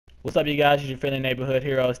What's up, you guys? It's your friendly neighborhood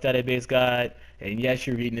hero, Static Base God. And yes,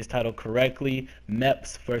 you're reading this title correctly.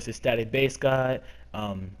 MEPPS versus Static Base God.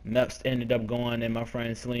 MEPPS ended up going in my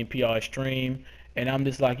friend Celine PR stream. And I'm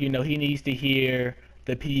just like, he needs to hear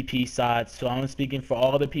the PvP side. So I'm speaking for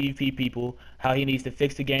all the PvP people, how he needs to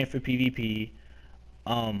fix the game for PvP.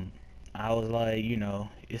 I was like,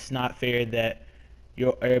 it's not fair that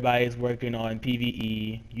everybody's working on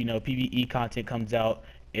PvE. PvE content comes out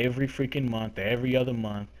every freaking month or every other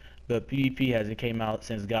month. But PvP hasn't came out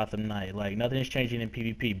since Gotham Knight. Like, nothing's changing in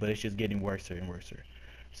PvP, but it's just getting worse and worse.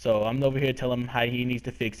 So I'm over here telling him how he needs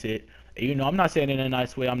to fix it. I'm not saying it in a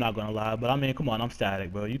nice way, I'm not gonna lie, but I mean, come on, I'm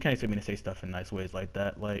Static, bro. You can't expect me to say stuff in nice ways like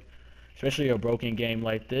that. Like, especially a broken game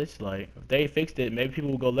like this. Like, if they fixed it, maybe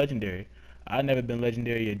people will go legendary. I've never been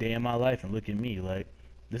legendary a day in my life, and look at me. Like,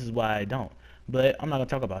 this is why I don't. But I'm not gonna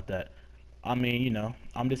talk about that. I mean,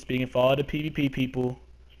 I'm just speaking for all the PvP people,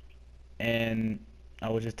 and I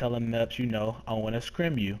was just telling MEPPS, I want to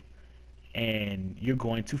scrim you, and you're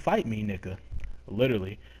going to fight me, nigga.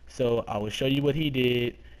 Literally. So I will show you what he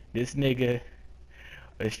did. This nigga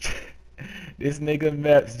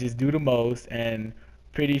MEPPS just do the most, and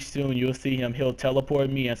pretty soon you'll see him. He'll teleport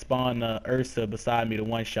me and spawn Ursa beside me to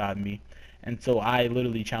one-shot me. And so I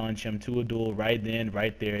literally challenge him to a duel right then,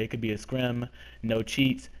 right there. It could be a scrim, no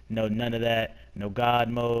cheats, no none of that, no God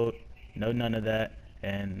mode, no none of that.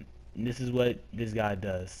 And this is what this guy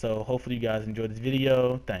does. So hopefully you guys enjoyed this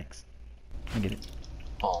video. Thanks. I get it.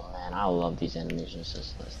 Oh man, I love these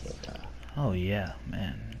animations. Oh yeah,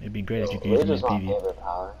 man. It'd be great if you could use them in my PvP. favorite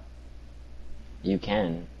power. You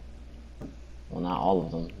can. Well, not all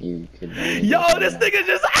of them. You could. Yo, this nigga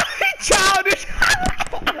just childish. What?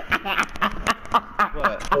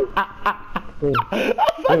 I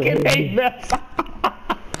fucking hate MEPPS.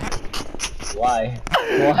 Why?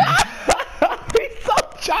 Why? He's so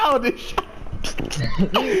childish.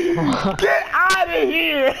 Get out of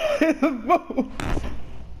here.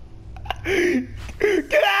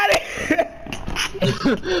 Get out of here.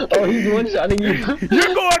 Oh, he's one-shotting you.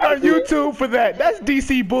 You're going on YouTube for that. That's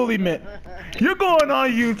DC bulliment. You're going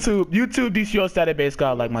on YouTube. YouTube DCO Static Base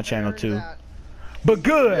God, like my channel too. But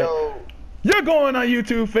good. Yo. You're going on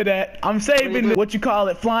YouTube for that. I'm saving the, what you call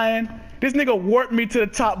it, flying. This nigga warped me to the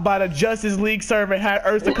top by the Justice League server and had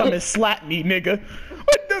Ursa come and slap me, nigga.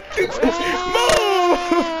 What the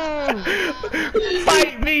move?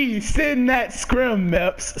 Fight me. Send that scrim,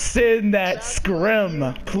 MEPPS. Send that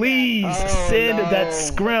scrim. Please send that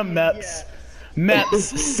scrim, MEPPS.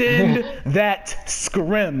 MEPPS, send that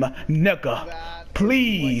scrim, nigga.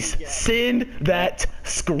 Please send that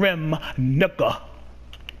scrim, nigga.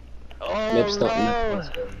 MEPPS don't.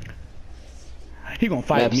 He gonna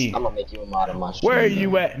fight MEPPS, me. I'm gonna make you a mod of my stream. Where are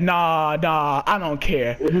you at? Nah, I don't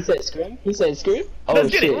care. He said scream? He said scream? Oh, Let's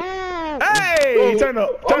get shit. it. Hey, turn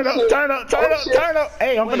up.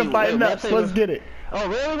 Hey, I'm gonna fight MEPPS. Let's get it. Oh,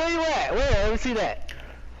 really? Where you at? Where? Let me see that.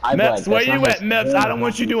 MEPPS, where you at, MEPPS? I don't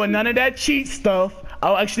want you doing none of that cheat stuff.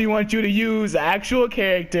 I actually want you to use an actual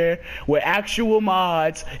character with actual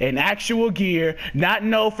mods and actual gear, not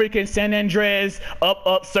no freaking San Andreas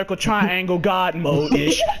up circle triangle god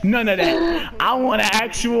mode-ish. None of that. I want an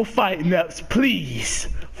actual fight, MEPPS. Please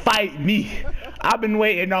fight me. I've been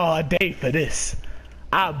waiting all day for this.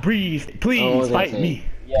 I breathe. Please fight me.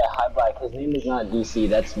 Yeah, hi Black. His name is not DC,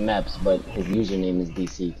 that's MEPPS, but his username is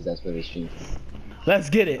DC because that's where they stream from. Let's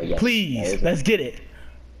get it. Yes, Please. Let's get it.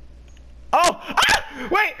 Oh! Ah!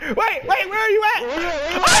 Wait, where are you at?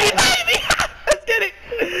 Oh, you fighting me! Let's get it!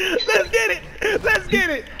 Let's get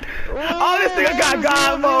it! Oh, this nigga got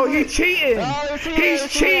God mode. He's cheating! He's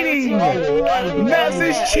cheating! MEPPS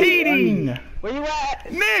is cheating! Where you at?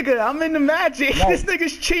 Nigga, I'm in the magic. This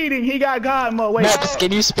nigga's cheating. He got God mode. Wait. MEPPS,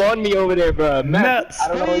 can you spawn me over there, bro? MEPPS. I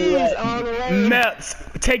don't know where you at.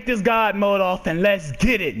 MEPPS, take this God mode off and let's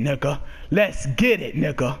get it, nigga. Let's get it,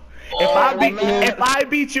 nigga. If I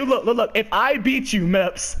beat you, look, if I beat you,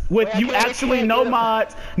 MEPPS, with you actually no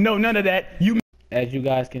mods, no none of that, as you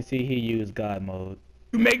guys can see, he used God mode.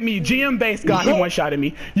 You make me GM base God, he one-shotted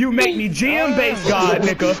me. You make me GM base God,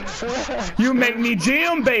 nigga. You make me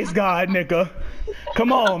GM base God, nigga.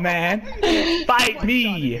 Come on, man. Fight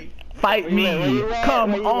me. Fight me.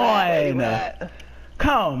 Come on.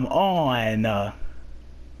 Come on.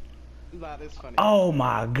 Oh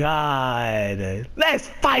my god. Let's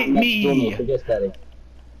fight me.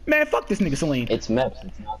 Man, fuck this nigga Celine. It's MEPPS,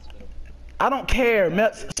 it's not Spittle. I don't care.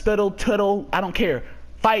 MEPPS, Spittle, Tittle, I don't care.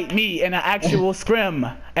 Fight me in an actual scrim.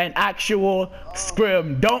 An actual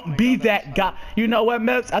scrim. Don't be that guy. You know what,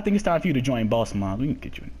 MEPPS? I think it's time for you to join Boss Mom. We can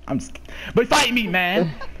get you in. I'm just kidding. But fight me,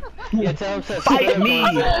 man. Yeah, tell him Fight me.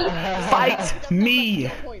 Fight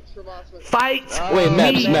me. Fight Wait,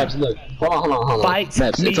 me. Meps, look. Hold on. Fight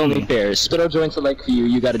Meps, me. it's only fair. Spitto joins select for you.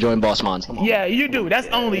 You gotta join Boss Mons. Come on. Yeah, you do. That's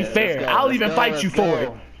only fair. I'll even fight you for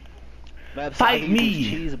it. Meps, Fight I need me.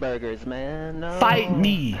 these cheeseburgers, man. No. Fight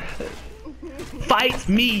me. Fight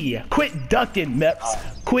me. Quit ducking,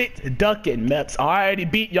 Meps. Quit ducking, Meps. I already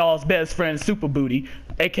beat y'all's best friend, Super Booty,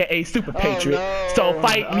 aka Super Patriot. no. So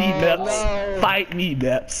fight me, Meps. no. Fight me,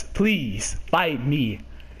 Meps. Please, fight me.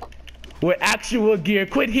 With actual gear.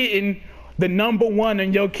 Quit hitting the #1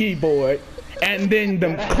 on your keyboard and then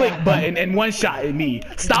the click button and one-shotting me.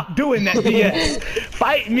 Stop doing that, DS.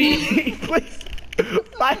 Fight me. Please.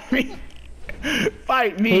 Fight me.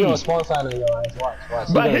 Fight me. He gonna spawn sign on your ass.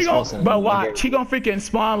 Watch. But watch, he gonna freaking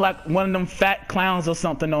spawn like one of them fat clowns or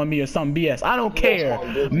something on me or some BS. I don't care.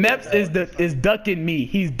 Meps is ducking me.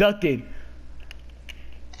 He's ducking.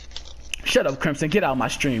 Shut up, Crimson. Get out of my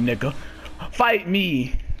stream, nigga. Fight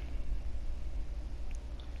me.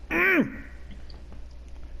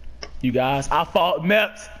 You guys, I fought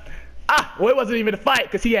Meps. Well, it wasn't even a fight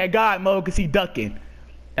because he had God mode because he ducking.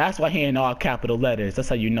 That's why he in all capital letters. That's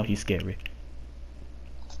how you know he's scary.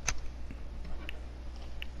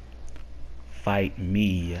 Fight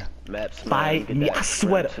me. Meps, Fight me. I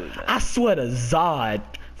swear to Zod.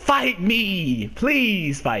 Fight me.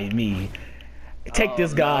 Please fight me. Take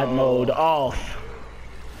this God mode off.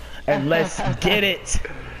 And let's get it.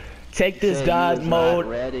 Take this God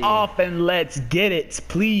mode off and let's get it,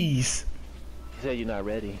 please. You said you're not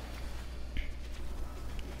ready.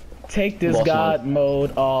 Take this God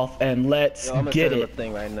mode off and let's get it.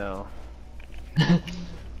 Thing right now.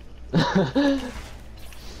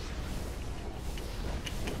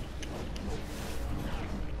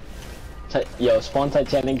 Yo, spawn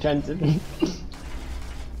Titanic Trenton.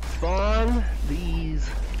 Spawn these.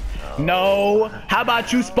 No. How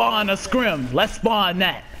about you spawn a scrim? Let's spawn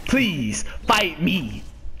that. Please fight me.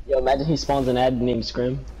 Yo, imagine he spawns an ad named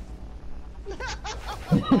Scrim.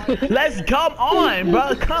 Let's come on,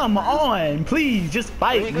 bro. Come on. Please just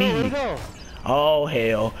fight me. Oh,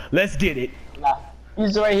 hell. Let's get it. Nah,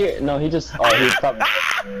 he's right here. No, he just. Oh, he's probably.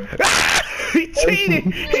 He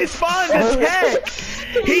cheated. He spawned his head.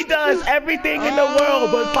 He does everything in the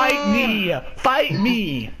world but fight me. Fight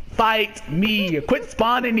me. Fight me. Quit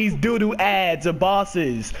spawning these doo-doo ads or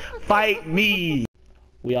bosses. Fight me.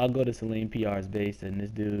 We all go to Celine PR's base, and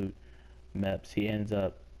this dude, Meps, he ends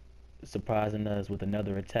up surprising us with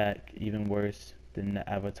another attack, even worse than the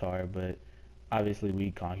Avatar, but obviously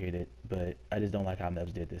we conquered it, but I just don't like how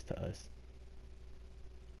Meps did this to us.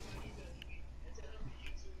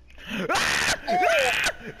 Let's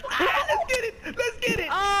get it! Let's get it!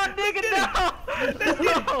 Oh, nigga, no! Let's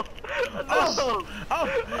get it!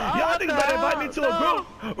 Y'all niggas better invite me to a group!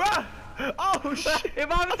 Bruh! Oh shit!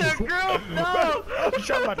 Invite me to a group! No! Oh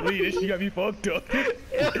shit, I'm about to leave this. You got me fucked up.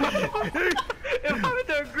 Invite me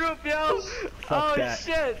to a group, yo! Fuck that.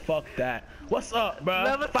 Shit! Fuck that. What's up, bruh?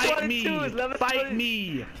 Level Fight 22 me! is level Fight 20.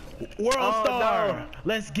 me! World Star! No.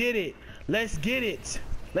 Let's get it! Let's get it!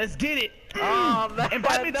 Let's get it! Oh, man,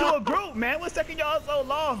 Invite me to a group, man. What's taking y'all so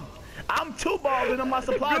long? I'm too balling on my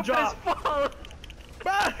supply Group drop. is full.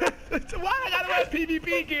 Bruh, why I gotta wear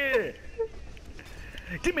PvP gear?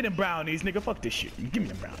 Give me them brownies, nigga. Fuck this shit. Give me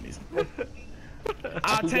them brownies.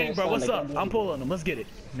 I'll tank, bro. What's up? I'm pulling them. Let's get it.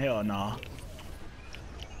 Hell nah.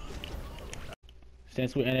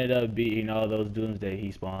 Since we ended up beating all those Doomsday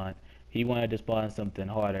he spawned, he wanted to spawn something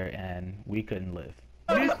harder, and we couldn't live.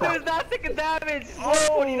 This dude's not taking damage. He's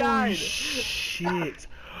 149. Shit.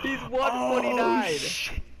 He's 149. Oh,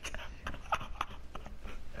 shit.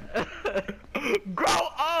 Grow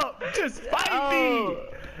up! Just fight me!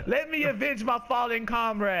 Let me avenge my fallen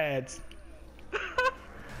comrades.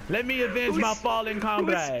 Let me avenge my fallen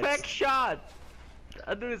comrades. Who's spec shot?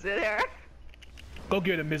 I do this in here. Go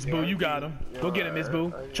get him, Miss Boo. You got him. Go get him, Miss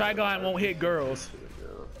Boo. Trigon won't hit girls.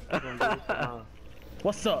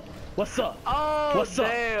 What's up? What's up? Oh, What's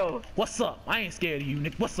damn. up? What's up? I ain't scared of you,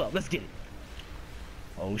 Nick. What's up? Let's get it.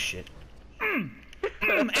 Oh shit. And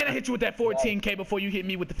I hit you with that 14K before you hit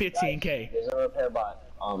me with the 15K. There's a repair bot.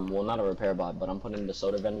 Well, not a repair bot, but I'm putting the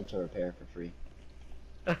soda vendor to repair for free.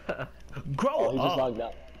 Grow He just up. logged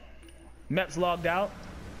out. Meps logged out.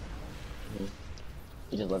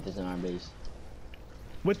 He just left us in our base.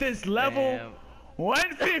 With this level Damn.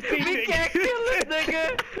 150. We can't kill this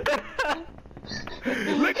nigga.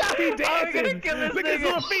 Look how he dancing. kill this Look at his nigga.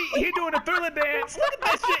 little feet. He doing a thriller dance. Look at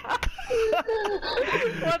that shit.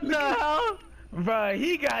 What the hell? Bruh,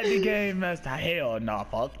 he got the game messed up. Hell no,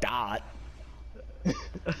 fuck that.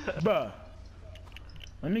 Bruh.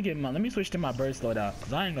 Let me switch to my burst loadout,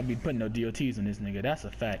 cause I ain't gonna be putting no DOTs on this nigga. That's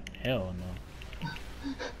a fact. Hell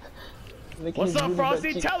no. What's up,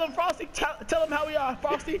 Frosty? Tell him, Frosty. Tell him how we are,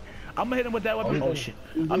 Frosty. I'm gonna hit him with that weapon. Oh shit.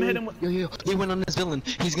 I'm gonna hit him with. Yo, he went on this villain.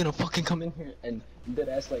 He's gonna fucking come in here and dead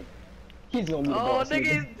ass like. He's gonna be the boss. Oh,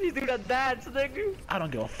 nigga, he's doing a dance, nigga. I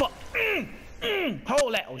don't give a fuck.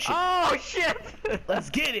 Hold that. Oh shit. Oh shit. Let's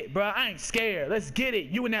get it, bro. I ain't scared. Let's get it.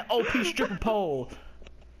 You and that OP stripper pole.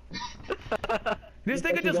 This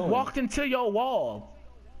nigga just walked into your wall.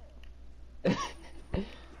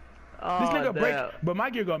 Oh, This nigga break, damn. but my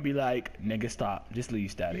gear gonna be like, nigga, stop, just leave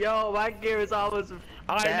static. Yo, my gear is almost.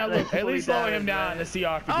 Alright, now look, at least slow him down to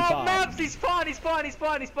CR55. Oh, Meps, he's spawned.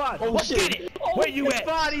 Oh, Let's get it. Where you He's at?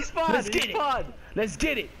 spawned. Let's get He's it. spawned. Let's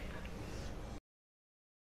get it.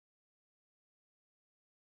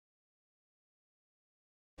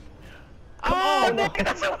 Oh, on. nigga,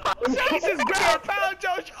 that's a Jesus, grab pound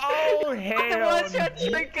Josh. Oh, hell. What's your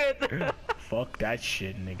trinket? Fuck that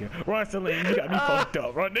shit, nigga. Run, Celine, you got me fucked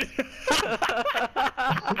up. Run this.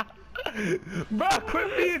 Bro,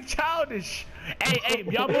 quit being childish. Hey,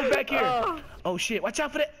 y'all move back here. Oh shit, watch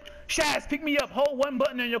out for that. Shaz, pick me up. Hold one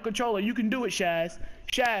button on your controller. You can do it, Shaz.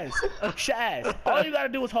 Shaz. All you gotta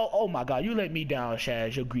do is hold. Oh my god, you let me down,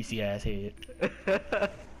 Shaz. Your greasy ass head.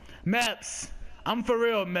 MEPPS. I'm for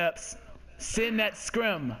real, MEPPS. Send that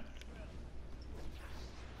scrim.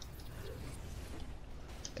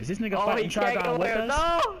 Is this nigga fighting Trigon with us?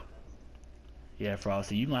 No. Yeah,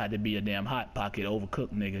 Frosty, you gonna have to be a damn hot pocket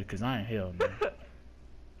overcooked nigga, cause I ain't hell, man.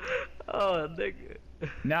 Oh, nigga.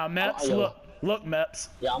 Now, MEPPS, look, MEPPS.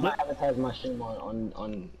 Yeah, I'm gonna advertise my stream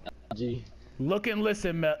on G. Look and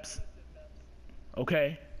listen, MEPPS.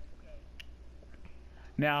 Okay.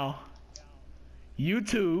 Now,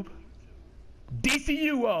 YouTube,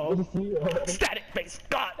 DCUO, static base,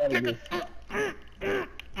 God, nigga.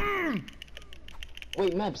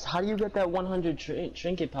 Wait, MEPPS, how do you get that 100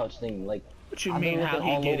 trinket pouch thing? Like, What you mean how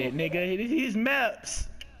he get it, nigga? He's MEPPS.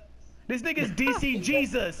 This nigga's DC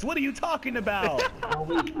Jesus. What are you talking about?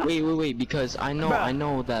 Wait, because I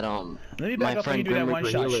know that Let me back my up when you friend do that Grim one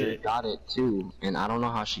Reaper shot Healer shit. got it too, and I don't know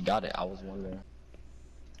how she got it. I was wondering.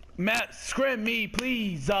 Matt, scrim me,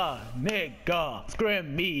 please, nigga.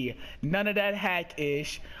 Scrim me. None of that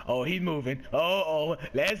hack-ish. Oh, he's moving. Oh,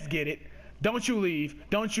 let's get it. Don't you leave.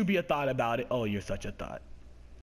 Don't you be a thought about it. Oh, you're such a thought.